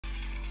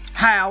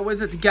How is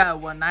it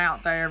going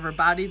out there,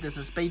 everybody? This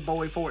is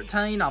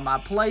SpeedBoy14 on my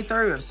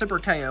playthrough of Super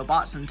KO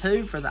Boxing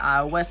 2 for the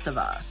iOS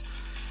device.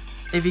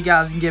 If you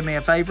guys can give me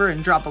a favor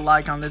and drop a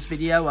like on this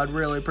video, I'd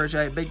really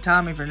appreciate it big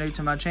time. If you're new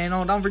to my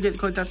channel, don't forget to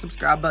click that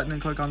subscribe button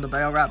and click on the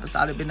bell right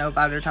beside it to be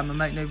notified every time I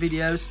make new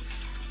videos.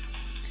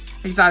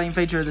 Exciting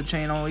feature of the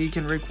channel, you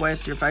can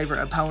request your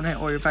favorite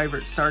opponent or your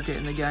favorite circuit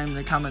in the game in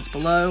the comments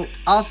below.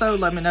 Also,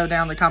 let me know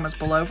down in the comments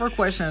below for a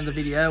question of the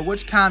video,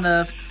 which kind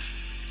of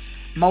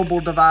mobile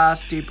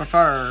device do you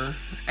prefer,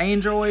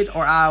 Android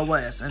or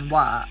iOS, and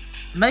why?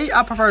 Me,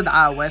 I prefer the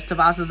iOS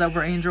devices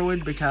over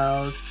Android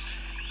because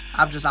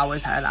I've just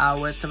always had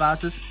iOS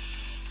devices.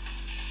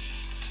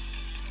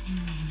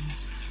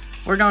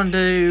 We're going to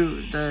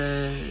do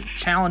the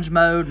challenge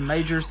mode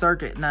major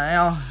circuit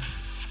now.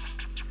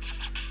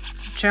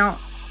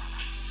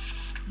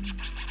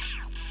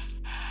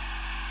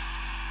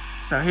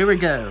 So here we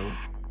go.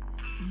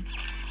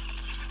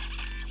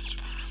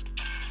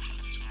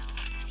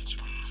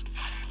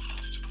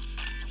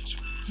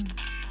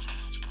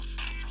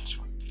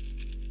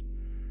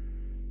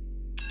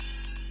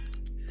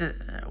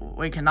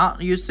 We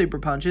cannot use super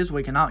punches.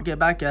 We cannot get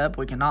back up.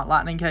 We cannot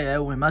lightning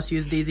KO. We must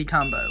use DZ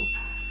combo.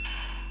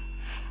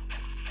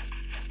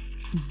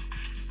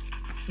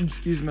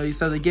 Excuse me.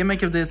 So the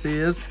gimmick of this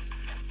is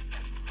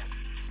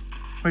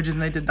we just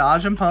need to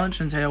dodge and punch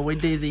until we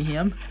DZ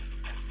him.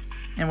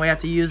 And we have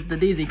to use the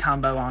DZ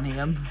combo on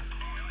him,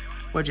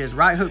 which is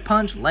right hook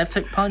punch, left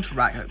hook punch,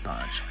 right hook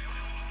punch.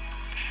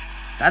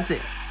 That's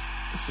it.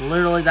 It's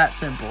literally that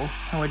simple.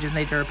 And we just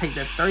need to repeat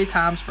this 3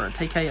 times for a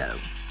TKO.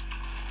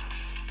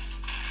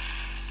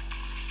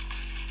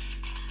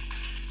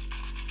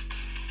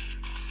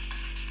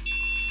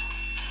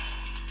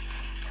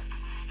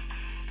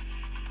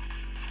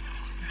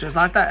 Just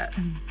like that.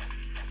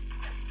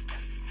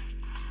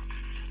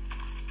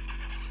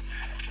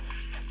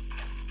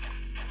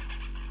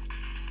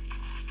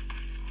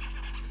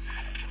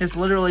 It's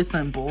literally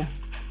simple.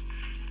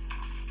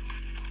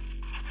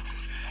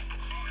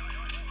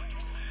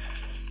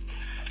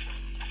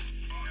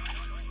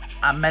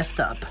 I messed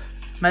up.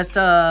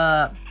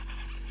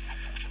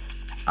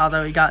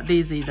 Although he got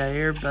DZ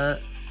there,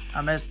 but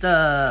I messed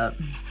up.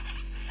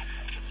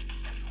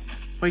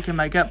 We can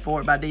make up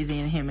for it by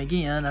DZing him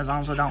again, as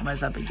long as we don't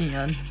mess up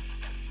again.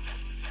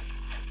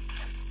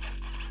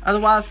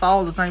 Otherwise,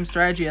 follow the same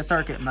strategy as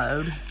circuit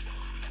mode.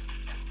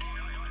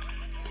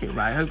 Okay,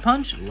 right hook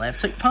punch,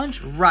 left hook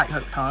punch, right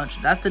hook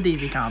punch. That's the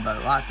DZ combo,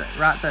 like that,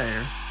 right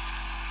there.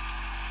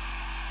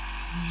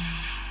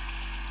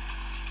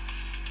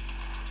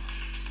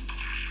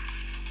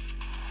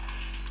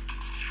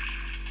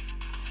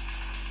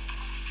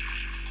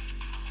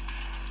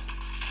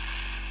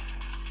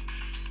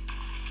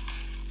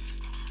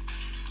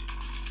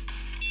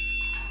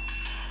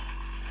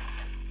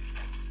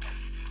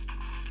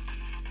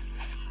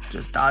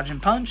 Just dodge and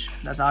punch.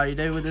 That's all you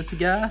do with this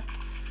guy.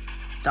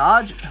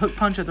 Dodge, hook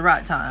punch at the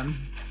right time.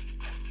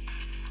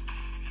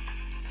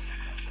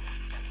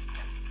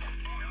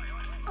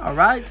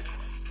 Alright.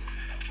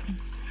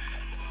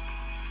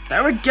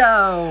 There we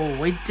go.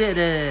 We did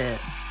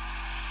it.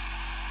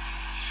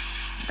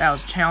 That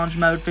was challenge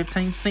mode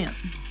 15 cent.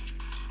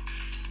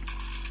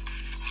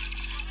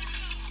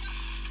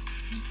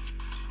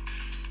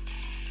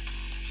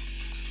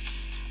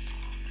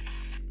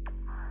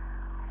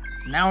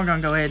 Now we're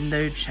going to go ahead and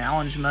do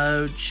challenge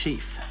mode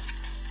Chief.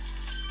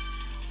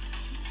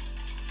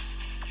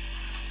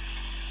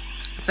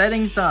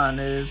 Setting Sun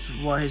is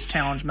what his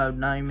challenge mode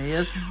name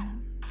is.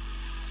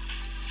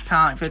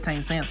 Kind of like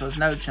 15 cents, so it's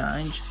no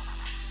change.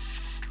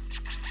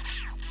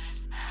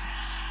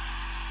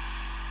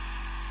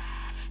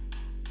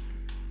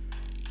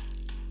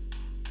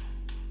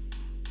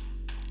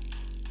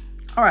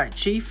 Alright,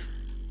 Chief.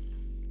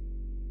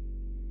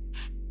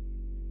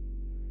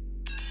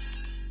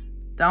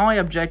 The only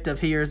objective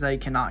here is they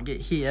cannot get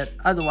hit,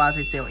 otherwise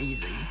he's still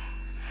easy.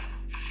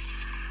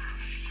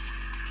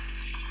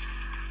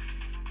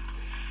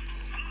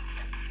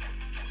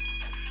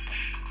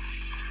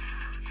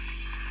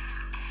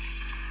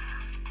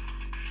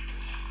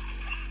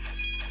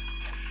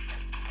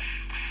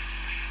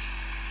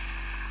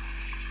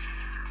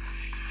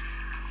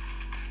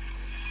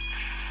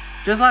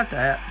 Just like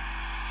that.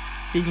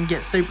 You can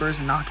get supers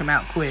and knock him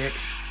out quick.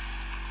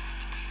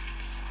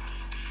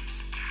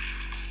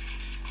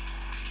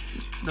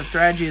 The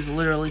strategy is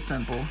literally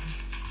simple.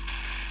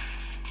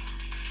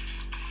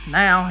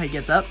 Now he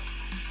gets up.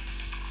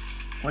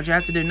 What you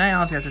have to do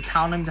now is you have to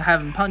taunt him to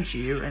have him punch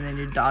you, and then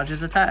you dodge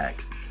his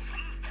attacks.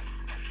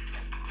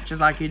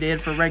 Just like you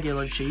did for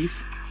regular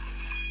Chief.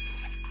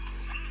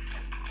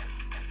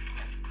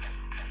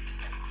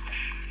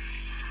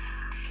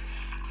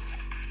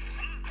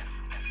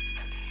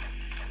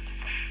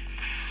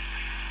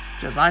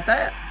 Just like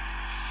that.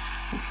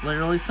 It's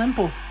literally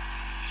simple.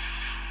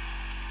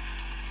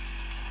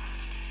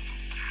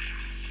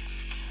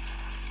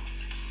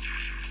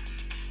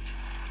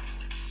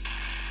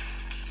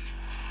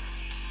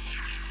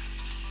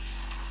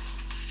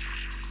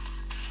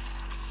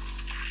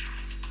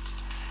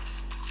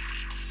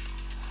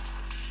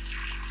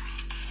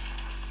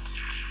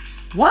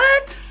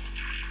 What?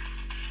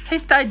 He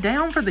stayed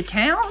down for the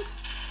count?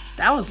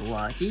 That was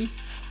lucky.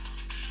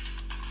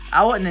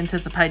 I wasn't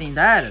anticipating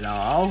that at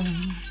all.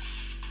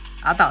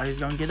 I thought he was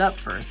going to get up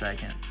for a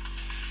second.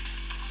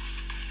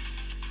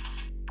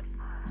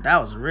 That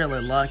was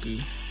really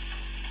lucky.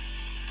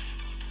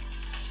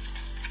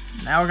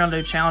 Now we're going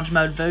to do challenge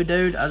mode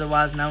Voodoo,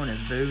 otherwise known as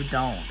Voo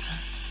Don't.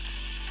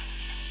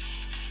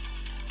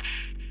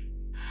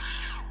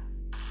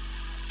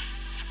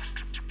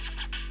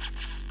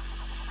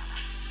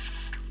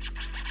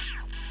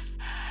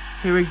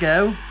 Here we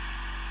go.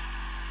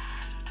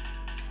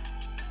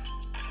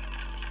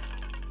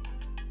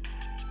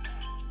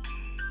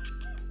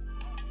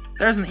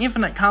 There's an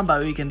infinite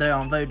combo you can do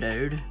on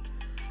Voodoo.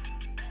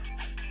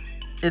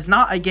 It's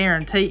not a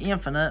guarantee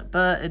infinite,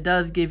 but it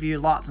does give you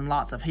lots and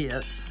lots of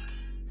hits.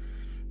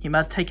 You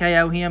must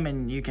TKO him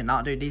and you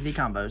cannot do DZ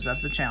combos.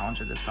 That's the challenge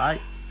of this fight.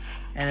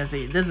 And this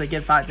is a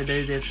good fight to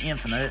do this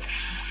infinite.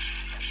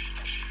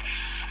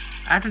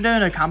 After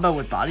doing a combo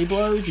with body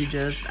blows, you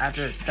just,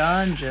 after it's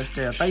done, just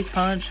do a face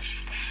punch.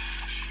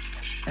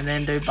 And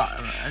then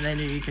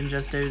you can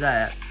just do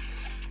that.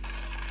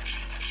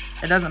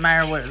 It doesn't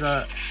matter what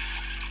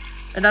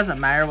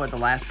the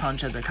last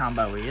punch of the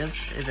combo is.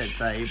 If it's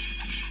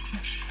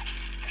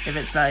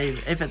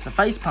a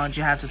face punch,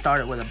 you have to start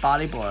it with a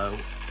body blow.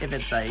 If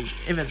it's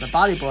a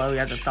body blow, you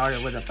have to start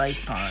it with a face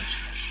punch.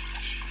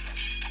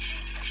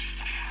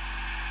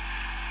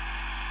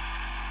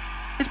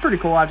 It's pretty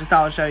cool. I just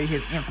thought I'd show you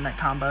his infinite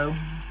combo.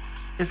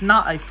 It's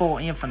not a full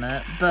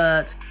infinite,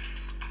 but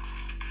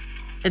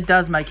it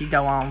does make you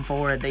go on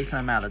for a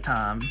decent amount of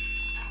time.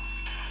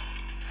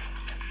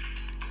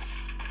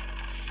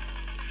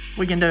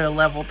 We can do a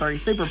level 3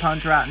 super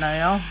punch right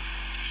now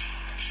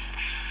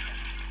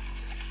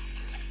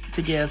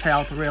to get his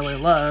health really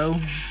low.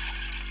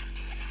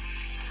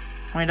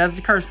 When he does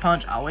the curse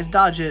punch, always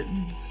dodge it.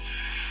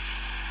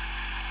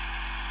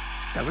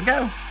 There we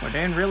go. We're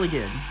doing really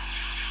good.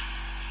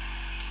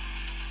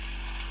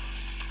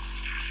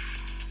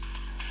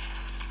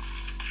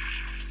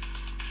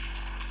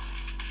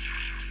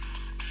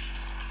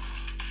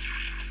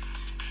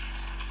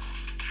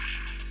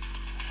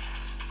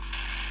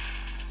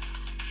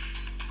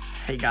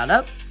 He got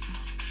up.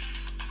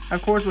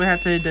 Of course, we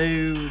have to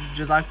do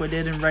just like we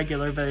did in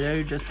regular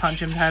Voodoo. Just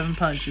punch him to have him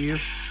punch you.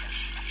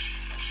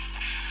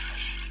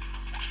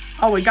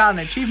 Oh, we got an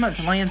achievement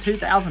to land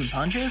 2,000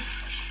 punches?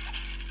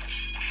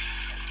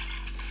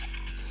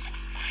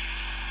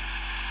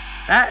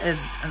 That is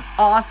an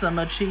awesome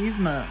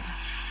achievement.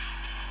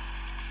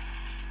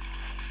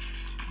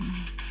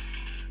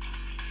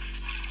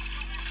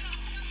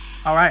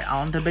 Alright,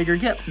 on to bigger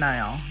Gip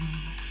now.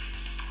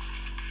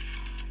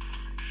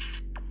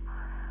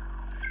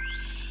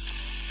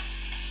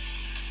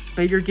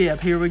 Bigger Gip,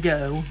 here we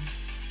go.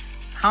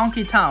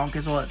 Honky tonk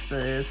is what it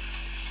says.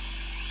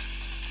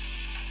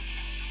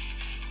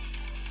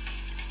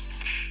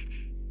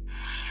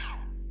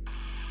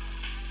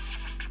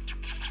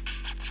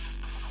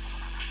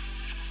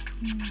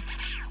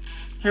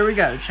 Here we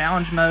go,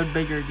 challenge mode,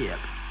 bigger Gip.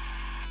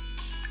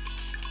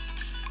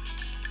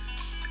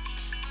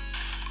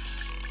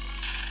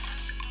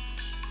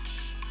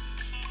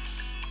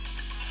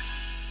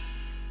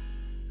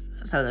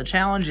 So the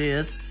challenge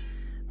is,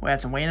 we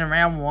have to win in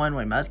round 1,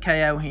 we must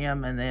KO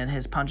him, and then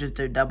his punches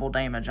do double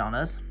damage on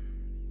us.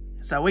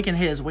 So we can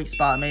hit his weak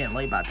spot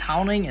immediately by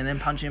taunting and then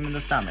punch him in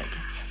the stomach.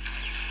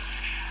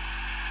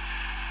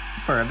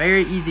 For a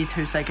very easy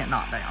 2-second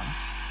knockdown.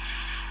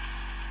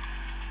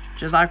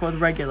 Just like with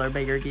regular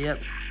bigger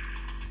Gip.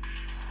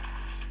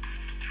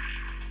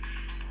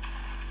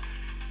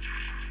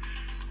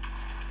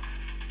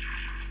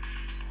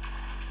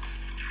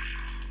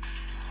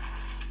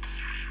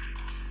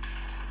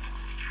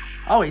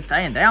 Oh, he's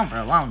staying down for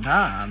a long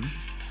time.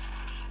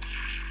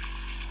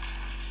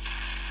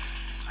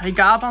 He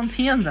got up on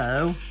 10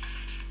 though.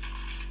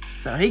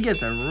 So he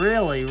gets a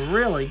really,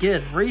 really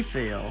good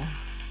refill.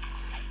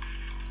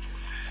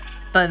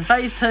 But in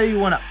phase 2, you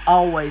want to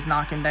always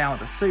knock him down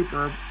with a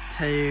super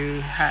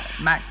to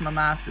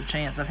maximize the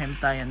chance of him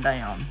staying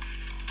down.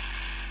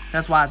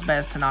 That's why it's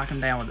best to knock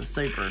him down with a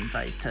super in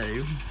phase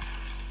 2.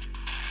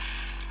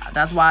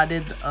 That's why I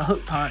did a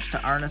hook punch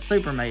to earn a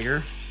super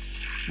meter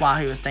while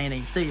he was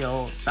standing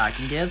still, so I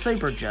can get a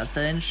super just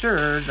to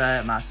ensure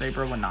that my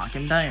super would knock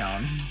him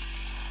down.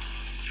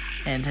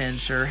 And to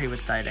ensure he would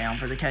stay down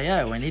for the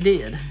KO, and he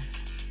did.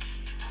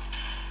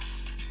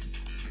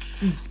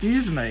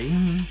 Excuse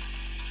me.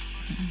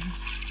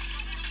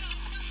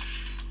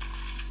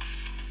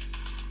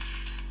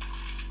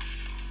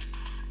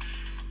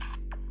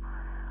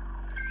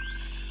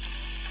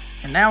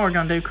 And now we're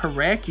going to do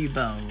Correct You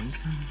Bones.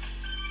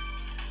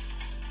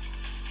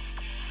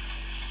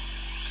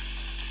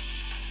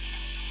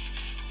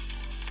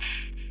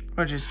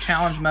 Which is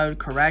challenge mode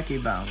Correct You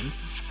Bones.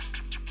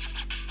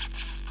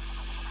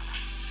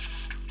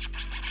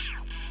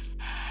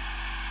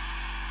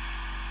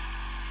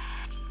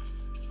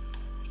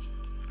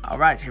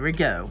 Alright, here we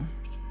go.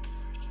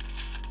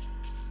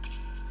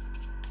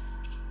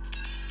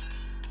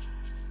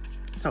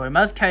 So we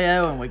must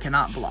KO and we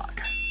cannot block.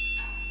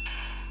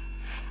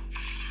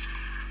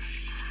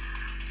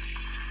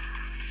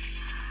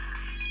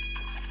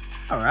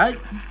 Alright.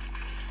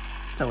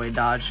 So we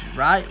dodge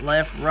right,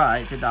 left,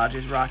 right to dodge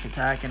his rock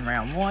attack in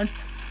round 1.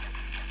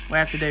 We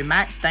have to do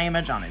max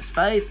damage on his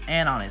face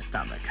and on his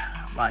stomach,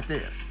 like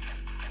this.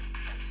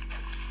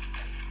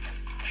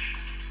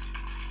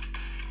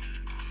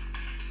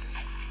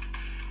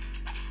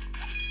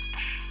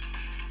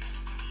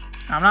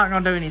 I'm not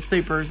going to do any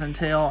supers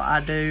until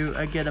I do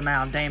a good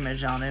amount of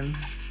damage on him.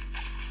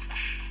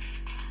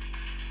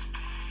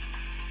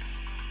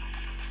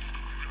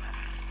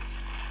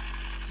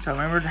 So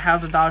remember how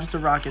to dodge the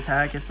rock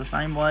attack. It's the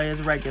same way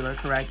as regular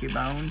Karaku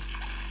Bones.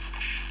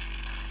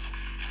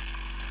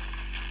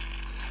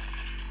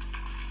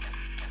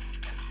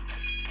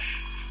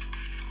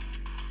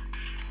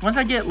 Once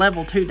I get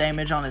level 2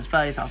 damage on his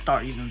face, I'll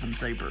start using some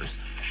supers.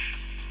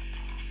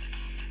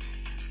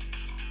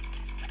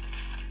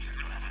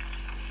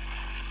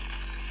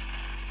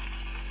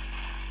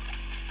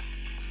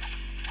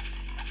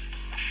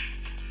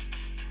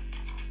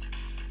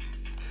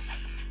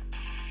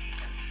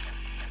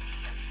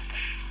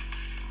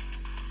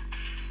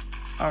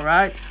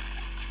 Alright,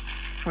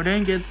 we're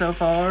doing good so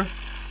far.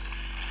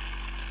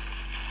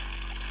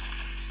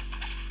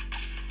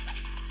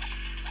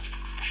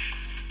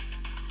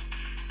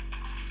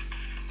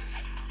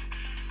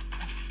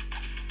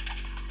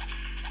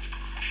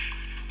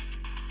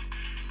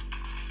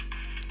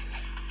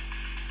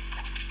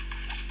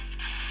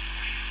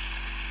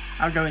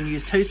 I'll go and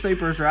use 2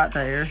 supers right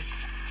there.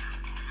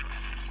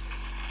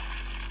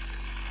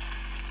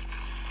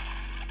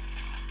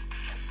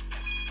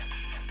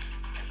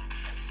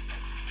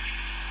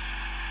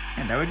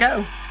 And there we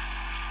go.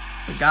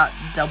 We got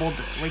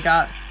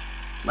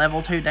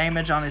level 2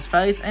 damage on his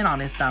face and on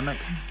his stomach.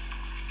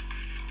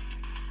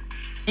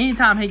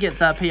 Anytime he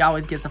gets up, he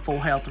always gets a full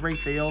health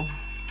refill.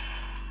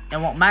 It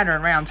won't matter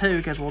in round 2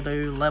 because we'll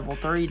do level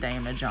 3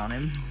 damage on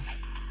him.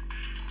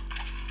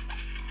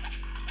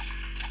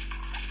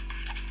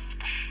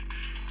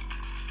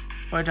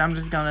 Which I'm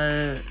just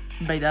gonna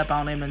beat up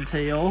on him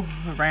until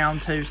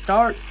round 2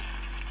 starts.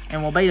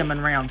 And we'll beat him in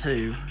round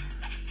 2.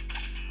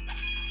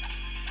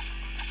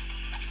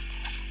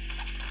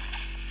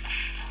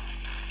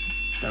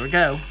 There we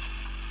go.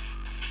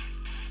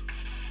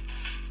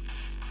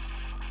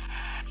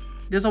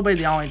 This will be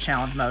the only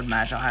challenge mode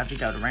match I'll have to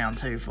go to round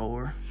 2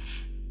 for.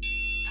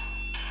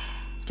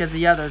 Because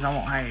the others I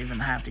won't even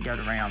have to go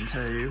to round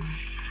 2.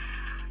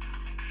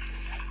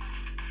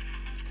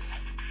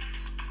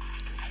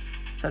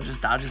 So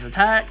just dodge his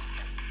attacks,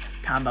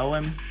 combo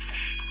him,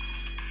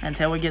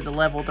 until we get the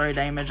level 3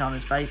 damage on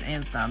his face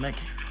and stomach.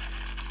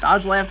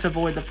 Dodge left to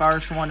avoid the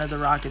first one of the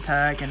rock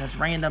attack, and it's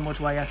random which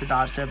way you have to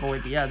dodge to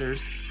avoid the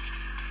others.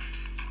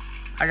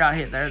 I got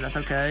hit there, that's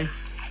okay.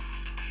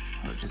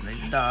 We just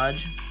need to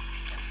dodge.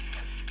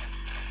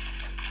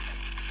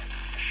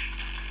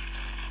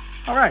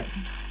 Alright.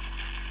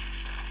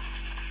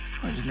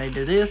 We just need to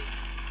do this.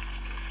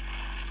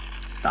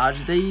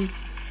 Dodge these.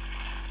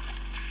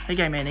 He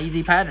gave me an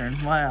easy pattern.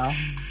 Wow.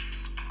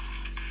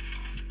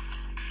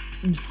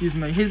 Excuse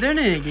me. He's doing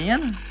it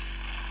again.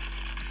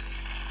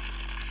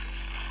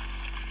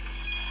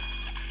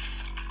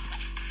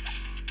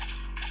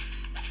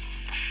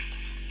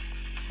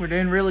 We're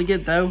doing really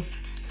good though.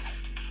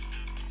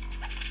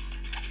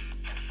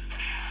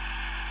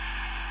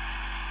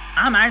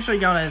 I'm actually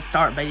going to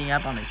start beating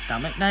up on his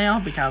stomach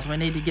now because we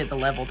need to get the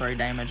level 3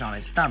 damage on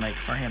his stomach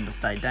for him to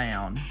stay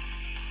down.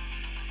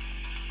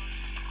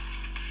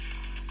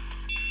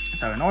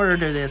 So in order to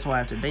do this, we'll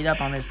have to beat up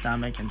on his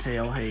stomach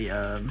until he,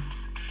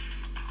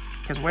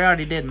 because we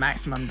already did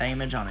maximum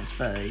damage on his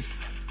face.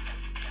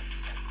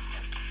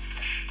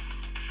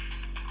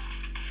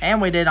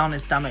 And we did on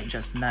his stomach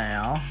just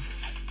now.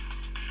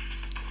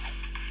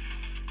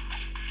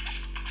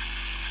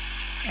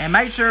 And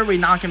make sure we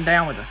knock him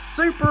down with a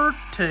super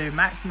to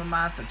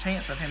maximize the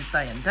chance of him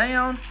staying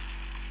down.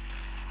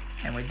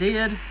 And we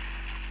did.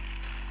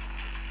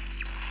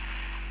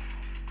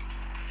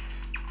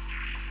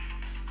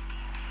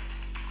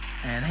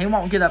 And he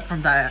won't get up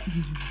from that.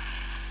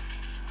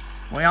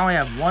 We only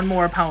have one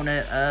more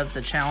opponent of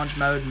the challenge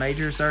mode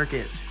major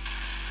circuit,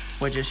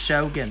 which is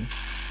Shogun.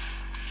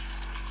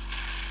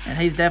 And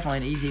he's definitely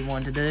an easy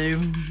one to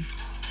do.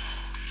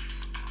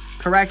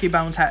 Karaku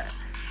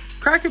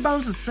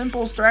Bones is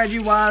simple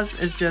strategy-wise.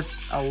 It's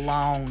just a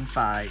long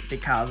fight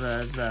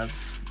because of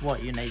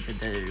what you need to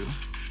do.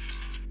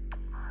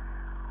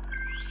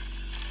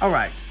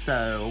 Alright,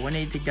 so we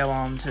need to go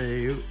on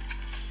to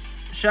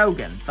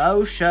Shogun,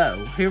 faux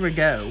show. Here we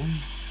go.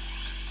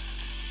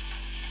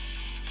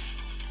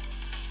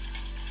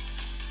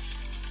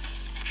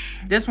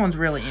 This one's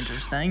really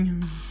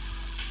interesting.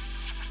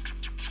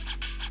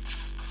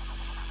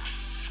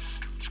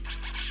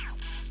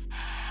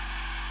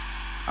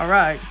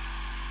 Alright.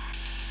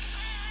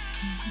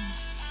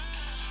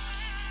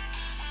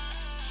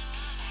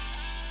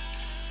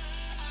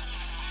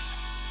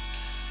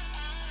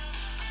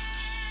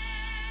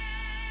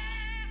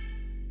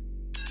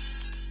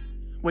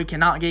 We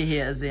cannot get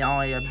hit is the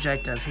only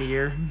objective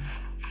here.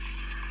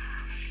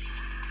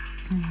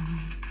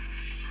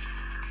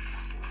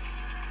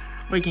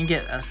 We can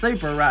get a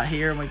super right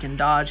here, and we can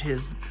dodge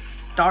his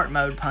start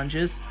mode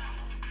punches.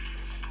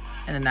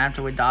 And then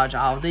after we dodge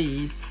all of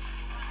these,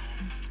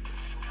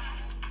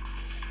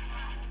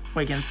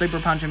 we can super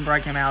punch and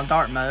break him out of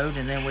dark mode,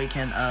 and then we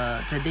can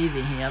to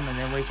DZ him, and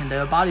then we can do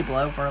a body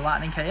blow for a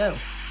lightning KO.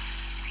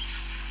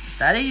 It's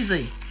that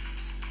easy.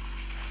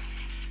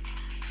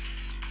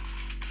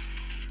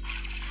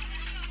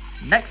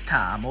 Next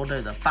time, we'll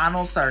do the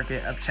final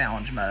circuit of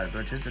challenge mode,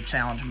 which is the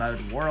challenge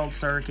mode world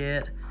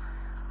circuit.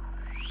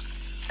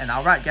 And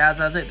alright guys,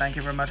 that's it. Thank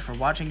you very much for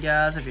watching,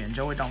 guys. If you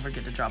enjoyed, don't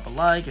forget to drop a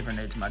like. If you're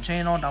new to my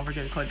channel, don't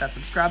forget to click that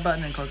subscribe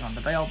button and click on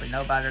the bell. Be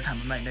notified every time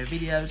I make new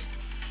videos.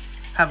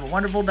 Have a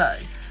wonderful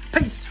day.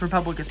 Peace,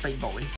 Republic of Speed Boy.